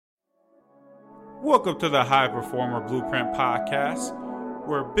Welcome to the High Performer Blueprint Podcast,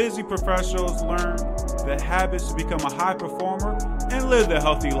 where busy professionals learn the habits to become a high performer and live the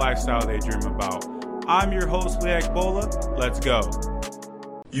healthy lifestyle they dream about. I'm your host, Liak Bola. Let's go.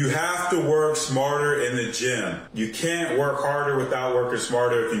 You have to work smarter in the gym. You can't work harder without working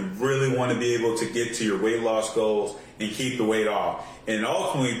smarter if you really want to be able to get to your weight loss goals and keep the weight off and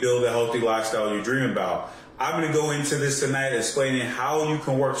ultimately build a healthy lifestyle you dream about. I'm going to go into this tonight explaining how you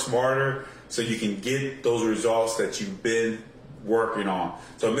can work smarter so you can get those results that you've been working on.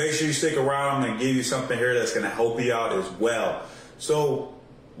 So make sure you stick around. I'm going to give you something here that's going to help you out as well. So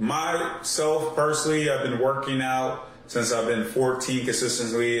myself personally, I've been working out since I've been 14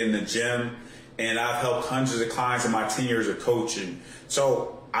 consistently in the gym, and I've helped hundreds of clients in my 10 years of coaching.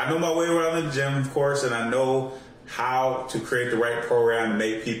 So I know my way around the gym, of course, and I know how to create the right program to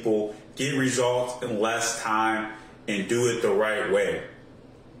make people get results in less time and do it the right way.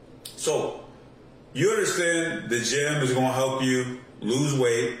 So you understand the gym is going to help you lose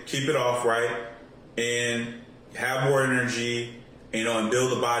weight, keep it off right, and have more energy, and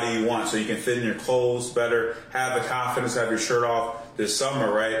build the body you want so you can fit in your clothes better, have the confidence, have your shirt off this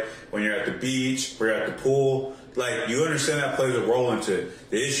summer, right? When you're at the beach, or you're at the pool, like you understand that plays a role into it.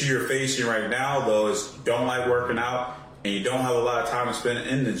 The issue you're facing right now, though, is you don't like working out and you don't have a lot of time to spend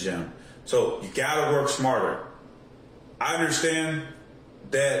in the gym. So you got to work smarter. I understand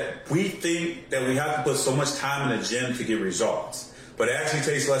that we think that we have to put so much time in the gym to get results, but it actually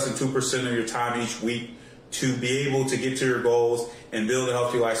takes less than 2% of your time each week to be able to get to your goals and build a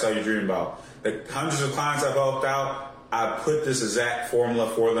healthy lifestyle you dream about. The hundreds of clients I've helped out, I put this exact formula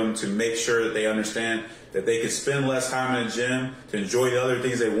for them to make sure that they understand that they can spend less time in the gym to enjoy the other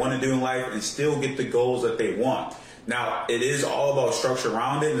things they want to do in life and still get the goals that they want. Now, it is all about structure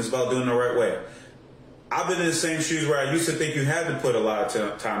around it, and it's about doing it the right way. I've been in the same shoes where I used to think you had to put a lot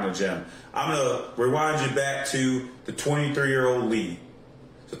of time in the gym. I'm going to rewind you back to the 23-year-old Lee.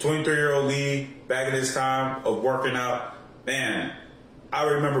 The 23-year-old Lee, back at his time of working out, man, I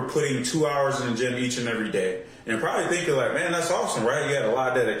remember putting 2 hours in the gym each and every day. And probably thinking like, man, that's awesome, right? You had a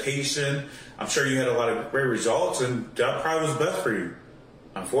lot of dedication. I'm sure you had a lot of great results, and that probably was best for you.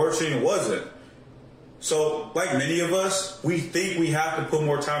 Unfortunately, it wasn't. So like many of us, we think we have to put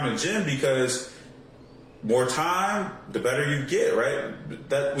more time in the gym because more time, the better you get, right?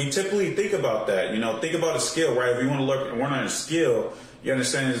 That we typically think about that. Think about a skill, right? If you want to learn on a skill, you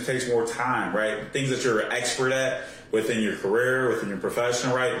understand it takes more time, right? Things that you're an expert at within your career, within your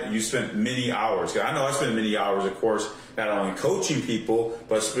profession, right? You spend many hours. I know I spend many hours, of course, not only coaching people,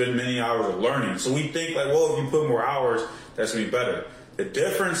 but spend many hours of learning. So we think like, well, if you put more hours, that's going to be better. The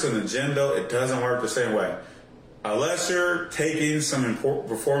difference in the gym, though, it doesn't work the same way. Unless you're taking some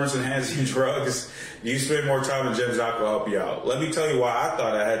performance-enhancing drugs, you spend more time in the gym, not going to help you out. Let me tell you why I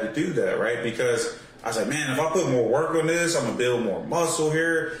thought I had to do that, right? Because I was like, man, if I put more work on this, I'm going to build more muscle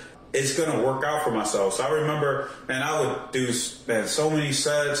here. It's going to work out for myself. So I remember, man, I would do so many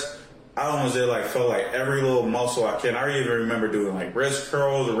sets. I almost felt like every little muscle I can. I even remember doing like wrist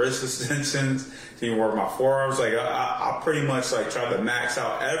curls or wrist extensions to even work my forearms. Like I pretty much tried to max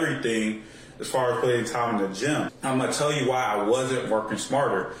out everything as far as putting time in the gym. I'm going to tell you why I wasn't working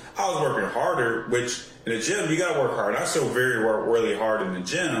smarter. I was working harder, which in the gym, you got to work hard. I still work really hard in the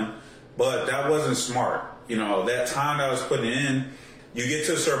gym, but that wasn't smart. That time that I was putting in, you get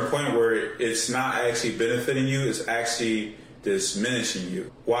to a certain point where it's not actually benefiting you, it's actually diminishing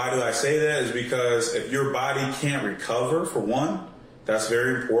you. Why do I say that? Is because if your body can't recover, for one, that's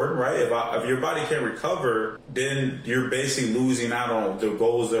very important, right? If your body can't recover, then you're basically losing out on the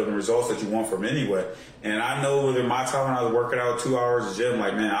goals and the results that you want from anyway. And I know within my time when I was working out 2 hours in the gym,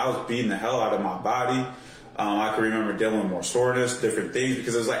 I was beating the hell out of my body. I can remember dealing with more soreness, different things,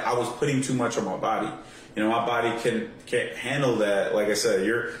 because it was like I was putting too much on my body. My body can't handle that. Like I said,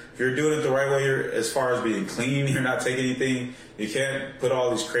 if you're doing it the right way, as far as being clean, you're not taking anything, you can't put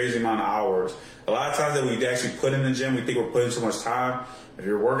all these crazy amount of hours. A lot of times that we actually put in the gym, we think we're putting so much time. If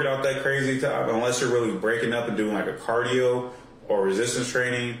you're working out that crazy time, unless you're really breaking up and doing like a cardio or resistance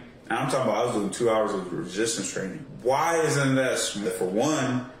training, and I'm talking about I was doing 2 hours of resistance training. Why isn't that? For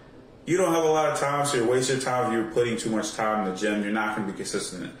one, you don't have a lot of time, so you're wasting your time. If you're putting too much time in the gym, you're not going to be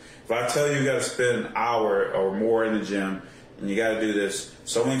consistent. If I tell you got to spend an hour or more in the gym, and you got to do this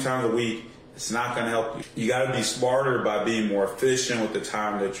so many times a week, it's not going to help you. You got to be smarter by being more efficient with the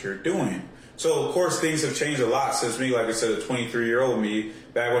time that you're doing. So, of course, things have changed a lot since me, like I said, the 23-year-old me,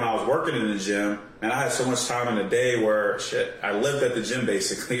 back when I was working in the gym, and I had so much time in the day where, I lived at the gym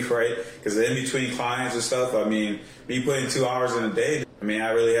basically, right? Because in between clients and stuff, me putting 2 hours in a day, I mean,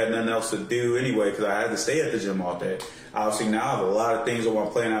 I really had nothing else to do anyway because I had to stay at the gym all day. Obviously, now I have a lot of things on my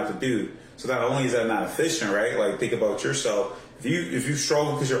plane I have to do. So not only is that not efficient, right? Like, think about yourself. If you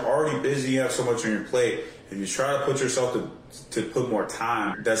struggle because you're already busy, you have so much on your plate, if you try to put yourself to put more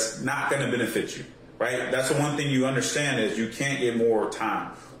time, that's not going to benefit you, right? That's the one thing you understand is you can't get more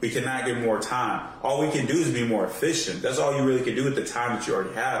time. We cannot get more time. All we can do is be more efficient. That's all you really can do with the time that you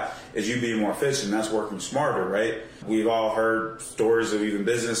already have is you being more efficient. That's working smarter, right? We've all heard stories of even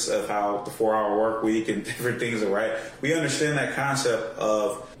business of how the 4-hour work week and different things are right. We understand that concept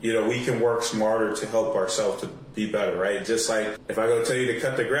of, we can work smarter to help ourselves to be better, right? Just like if I go tell you to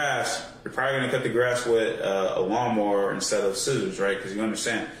cut the grass, you're probably going to cut the grass with a lawnmower instead of scissors, right? Because you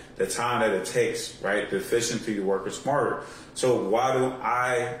understand the time that it takes, right? The efficiency to work is smarter. So why do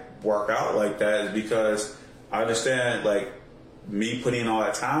I work out like that is because I understand like me putting in all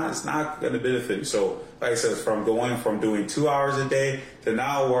that time, it's not going to benefit me. So like I said, from doing 2 hours a day to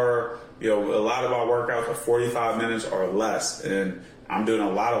now where, a lot of our workouts are 45 minutes or less. And I'm doing a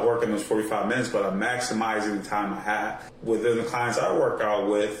lot of work in those 45 minutes, but I'm maximizing the time I have. Within the clients I work out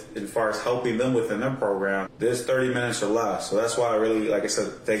with, as far as helping them within their program, there's 30 minutes or less. So that's why I really, like I said,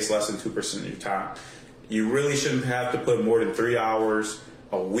 it takes less than 2% of your time. You really shouldn't have to put more than 3 hours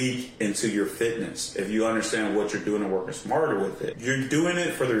a week into your fitness if you understand what you're doing and working smarter with it. You're doing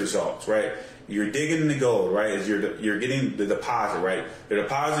it for the results, right? You're digging the gold, right? Is you're getting the deposit, right? You're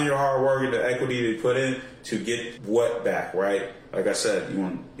depositing your hard work and the equity that you put in to get what back, right? Like I said, you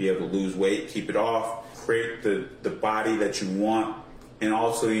want to be able to lose weight, keep it off, create the body that you want, and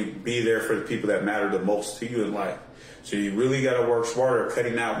also be there for the people that matter the most to you in life. So you really got to work smarter,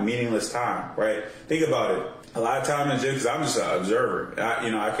 cutting out meaningless time, right? Think about it. A lot of time in the gym, because I'm just an observer.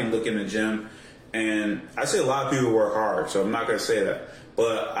 I can look in the gym, and I see a lot of people work hard, so I'm not going to say that.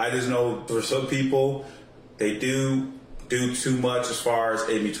 But I just know for some people, they do too much as far as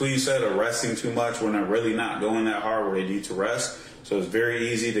in between set or resting too much when they're really not going that hard where they need to rest. So it's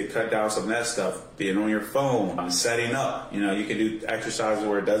very easy to cut down some of that stuff, being on your phone, setting up. You can do exercises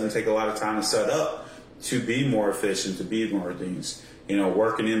where it doesn't take a lot of time to set up to be more efficient, to be more things.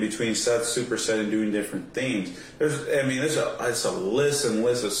 Working in between sets, supersetting, doing different things. There's a list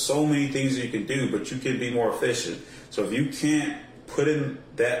of so many things that you can do, but you can be more efficient. So if you can't put in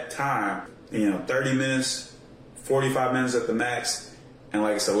that time, 30 minutes, 45 minutes at the max, and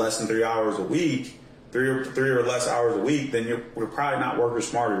like I said, less than 3 hours a week, three or less hours a week, then you're probably not working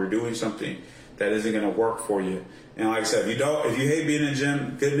smarter. You're doing something that isn't going to work for you. And like I said, if you hate being in the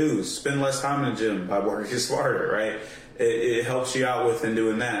gym, good news. Spend less time in the gym by working smarter, right? It helps you out with in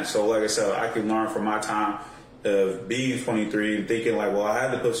doing that. So like I said, I can learn from my time of being 23 and thinking like, well, I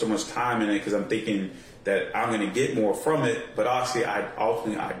had to put so much time in it because I'm thinking that I'm going to get more from it, but obviously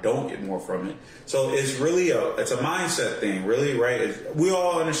I don't get more from it. So it's really it's a mindset thing, really, right? We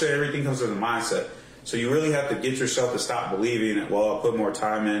all understand everything comes with a mindset. So you really have to get yourself to stop believing that, well, I'll put more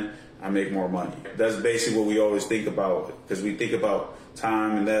time in, I make more money. That's basically what we always think about, because we think about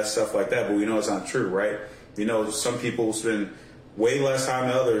time and that stuff like that, but we know it's not true, right? Some people spend way less time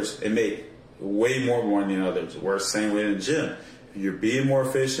than others and make way more money than others. We're the same way in the gym. If you're being more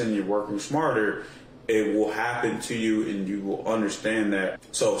efficient, you're working smarter, it will happen to you and you will understand that.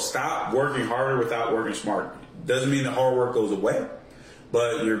 So stop working harder without working smarter. Doesn't mean the hard work goes away,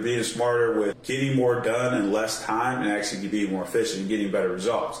 but you're being smarter with getting more done in less time and actually being more efficient and getting better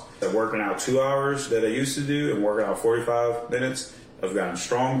results. Working out 2 hours that I used to do and working out 45 minutes, I've gotten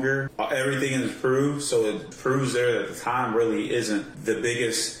stronger. Everything is improved, so it proves there that the time really isn't the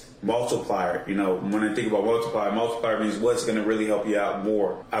biggest multiplier. When I think about multiplier means what's going to really help you out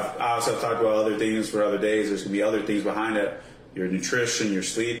more. I've also talked about other things for other days. There's going to be other things behind it. Your nutrition, your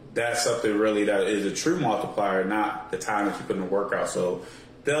sleep. That's something really that is a true multiplier, not the time that you put in the workout. So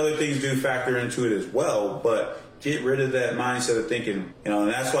the other things do factor into it as well, but get rid of that mindset of thinking, and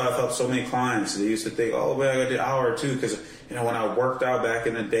that's why I've helped so many clients. They used to think, oh, well, I got to do an hour or two because, when I worked out back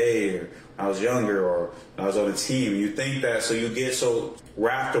in the day or I was younger or I was on a team, you think that, so you get so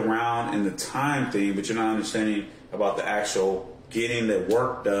wrapped around in the time thing, but you're not understanding about the actual getting the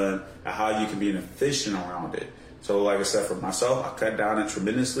work done and how you can be efficient around it. So like I said, for myself, I cut down it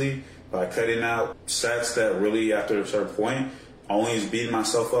tremendously by cutting out sets that really, after a certain point, only is beating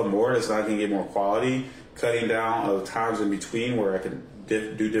myself up more. It's not going to get more quality. Cutting down of times in between where I can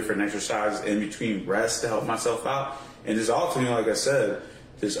do different exercises in between rest to help myself out. And just ultimately, like I said,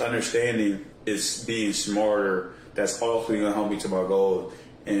 just understanding is being smarter. That's ultimately going to help me to my goal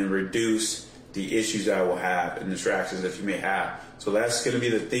and reduce the issues that I will have and distractions that you may have. So that's going to be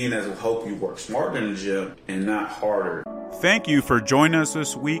the thing that will help you work smarter in the gym and not harder. Thank you for joining us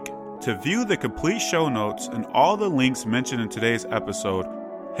this week. To view the complete show notes and all the links mentioned in today's episode,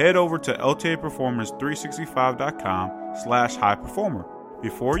 head over to ltaperformance365.com/high-performer.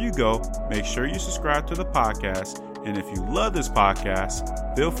 Before you go, make sure you subscribe to the podcast, and if you love this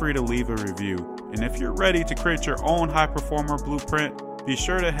podcast, feel free to leave a review. And if you're ready to create your own high-performer blueprint, be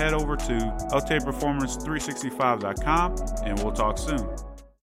sure to head over to ltaperformance365.com, and we'll talk soon.